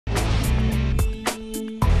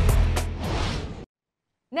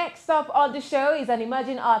Next up on the show is an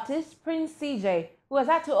emerging artist, Prince CJ, who has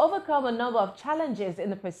had to overcome a number of challenges in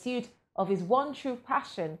the pursuit of his one true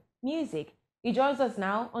passion, music. He joins us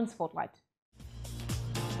now on Spotlight.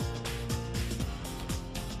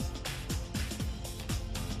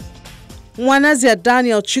 Wanazia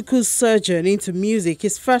Daniel Chukwu's sojourn into music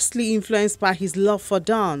is firstly influenced by his love for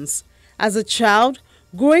dance. As a child,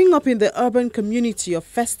 growing up in the urban community of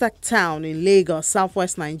Festac Town in Lagos,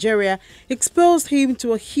 southwest Nigeria, exposed him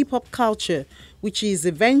to a hip-hop culture, which is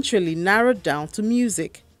eventually narrowed down to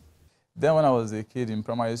music. Then when I was a kid in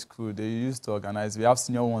primary school, they used to organize, we have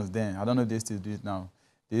senior ones then, I don't know if they still do it now.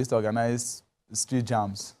 They used to organize street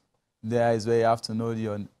jams. There is where you have to know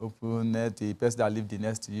your opponent, the person that lived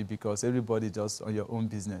next to you, because everybody just on your own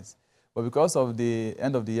business. But because of the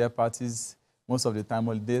end of the year parties, most of the time,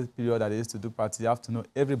 holiday period that they used to do parties, you have to know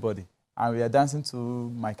everybody. And we are dancing to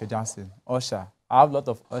Michael Jackson, Usher. I have a lot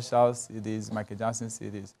of Usher CDs, Michael Jackson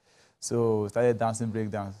CDs. So started dancing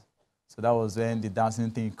breakdance. So that was when the dancing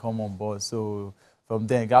thing come on board. So from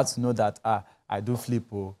then, I got to know that I do flip,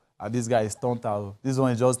 and this guy is stunt out. This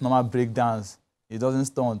one is just normal breakdance. He doesn't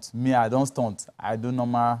stunt. Me, I don't stunt. I do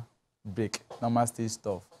normal break, normal stage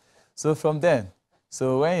stuff. So from then,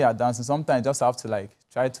 so when you are dancing, sometimes you just have to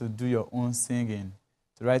try to do your own singing,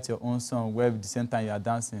 to write your own song where at the same time you are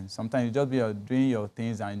dancing. Sometimes you just be doing your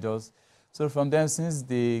things and just. So from then, since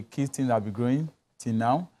the kids things have been growing till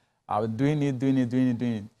now, I was doing it.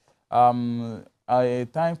 A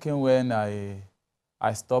time came when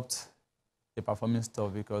I stopped the performing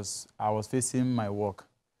stuff because I was facing my work.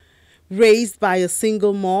 Raised by a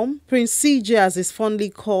single mom, Prince CJ, as is fondly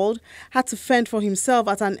called, had to fend for himself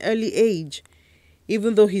at an early age.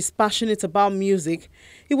 Even though he's passionate about music,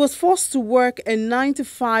 he was forced to work a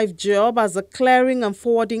 9-to-5 job as a clearing and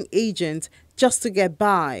forwarding agent just to get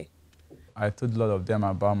by. I told a lot of them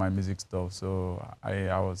about my music stuff, so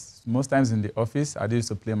I was most times in the office. I used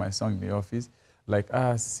to play my song in the office, like,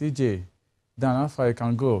 CJ, Dan, how far you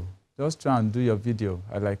can go? Just try and do your video.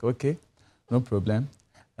 I like, okay, no problem.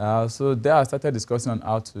 So there I started discussing on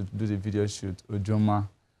how to do the video shoot, Ojoma.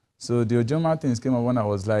 So the Ojoma things came up when I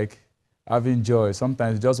was like having joy.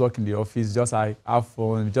 Sometimes just work in the office, just have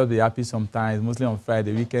fun, just be happy sometimes, mostly on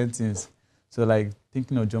Friday, weekend things. So like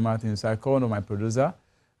thinking Ojoma things. So I called one of my producer.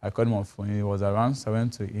 I called him on phone. He was around, so I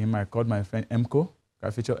went to him. I called my friend Emko. I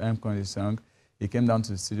featured Emko in the song. He came down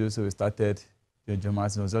to the studio, so we started the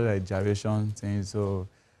Ojoma. It was all like gyration things. So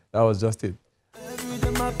that was just it.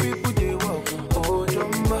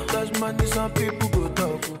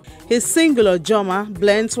 His single Ojoma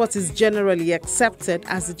blends what is generally accepted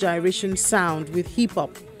as the gyration sound with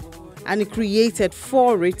hip-hop, and he created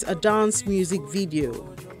for it a dance music video.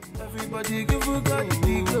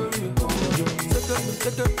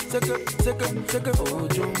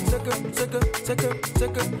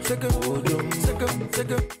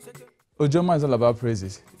 Ojoma is all about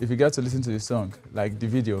praises. If you get to listen to the song, like the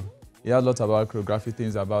video, it has a lot about choreography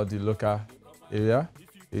things about the local area.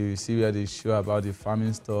 You see where they show about the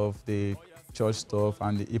farming stuff, the church stuff,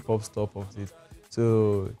 and the hip-hop stuff of it.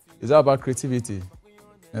 So it's all about creativity,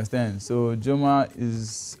 understand? So Ojoma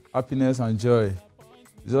is happiness and joy.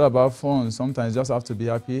 It's all about fun. Sometimes you just have to be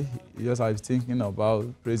happy. You just have to be thinking about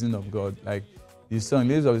praising of God. Like the song,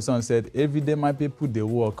 lyrics of the song said, every day my people, they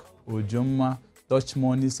work. Ojoma, touch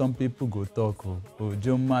money, some people go talk.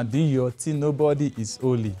 Ojoma, do your thing, nobody is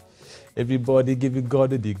holy. Everybody give God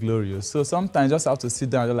the glory. So sometimes you just have to sit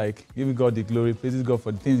down and like give God the glory, praise God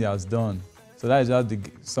for the things he has done. So that is just the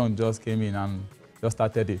song just came in and just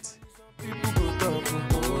started it.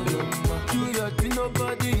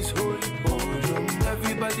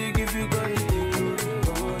 Everybody give you God the glory.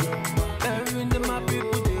 Every day my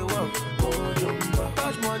people they walk.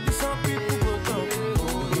 Touch money, some people go talk.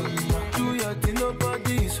 Do your thing,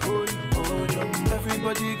 nobody is holy.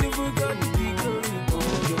 Everybody give you God the glory.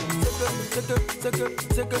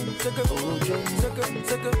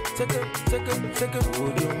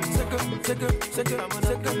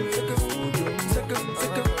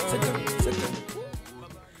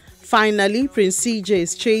 Finally, Prince CJ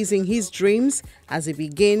is chasing his dreams as he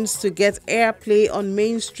begins to get airplay on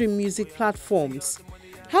mainstream music platforms.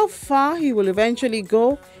 How far he will eventually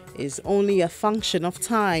go is only a function of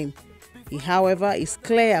time. He, however, is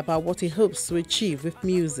clear about what he hopes to achieve with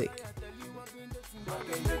music.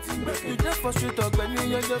 You just for street talk when you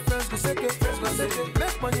and your friends go second.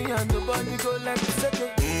 Make money and nobody go like the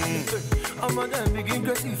second. I'm on them begin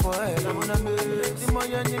crazy for head. I'm on them. The more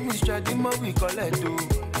your enemies try, the more we collect too.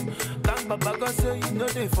 Thank Baba God say you know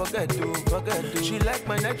they forget to. She like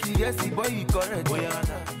my Nike, yes, the boy he correct.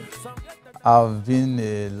 I've been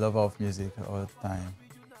a lover of music all the time.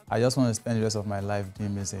 I just want to spend the rest of my life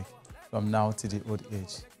doing music from now to the old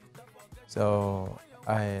age. So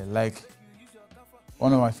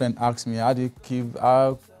one of my friends asked me, how do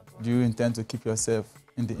you intend to keep yourself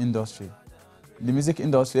in the industry? In the music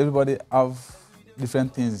industry, everybody have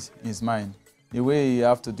different things in his mind. The way you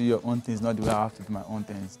have to do your own things, not the way I have to do my own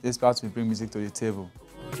things. This part will bring music to the table.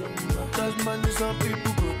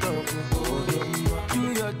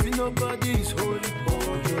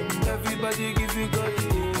 Everybody give you God.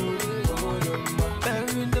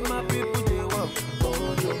 My people they walk.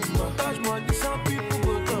 Touch money, some people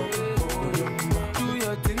go down. Do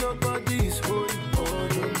your thing, nobody is holy.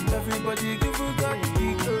 Everybody give you God the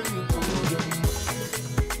glory.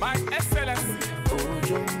 My Excellency,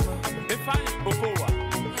 Ifeanyi Okowa,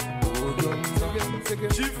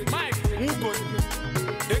 Chief Mike Ngoni,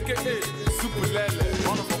 aka Supulele,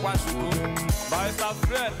 one of Okwashuku, Barrister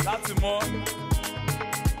Fred Latimo,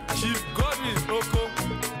 Chief Godwin Oko,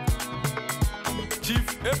 Chief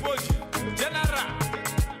Eboji, General,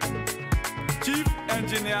 Chief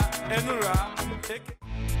Engineer Enura,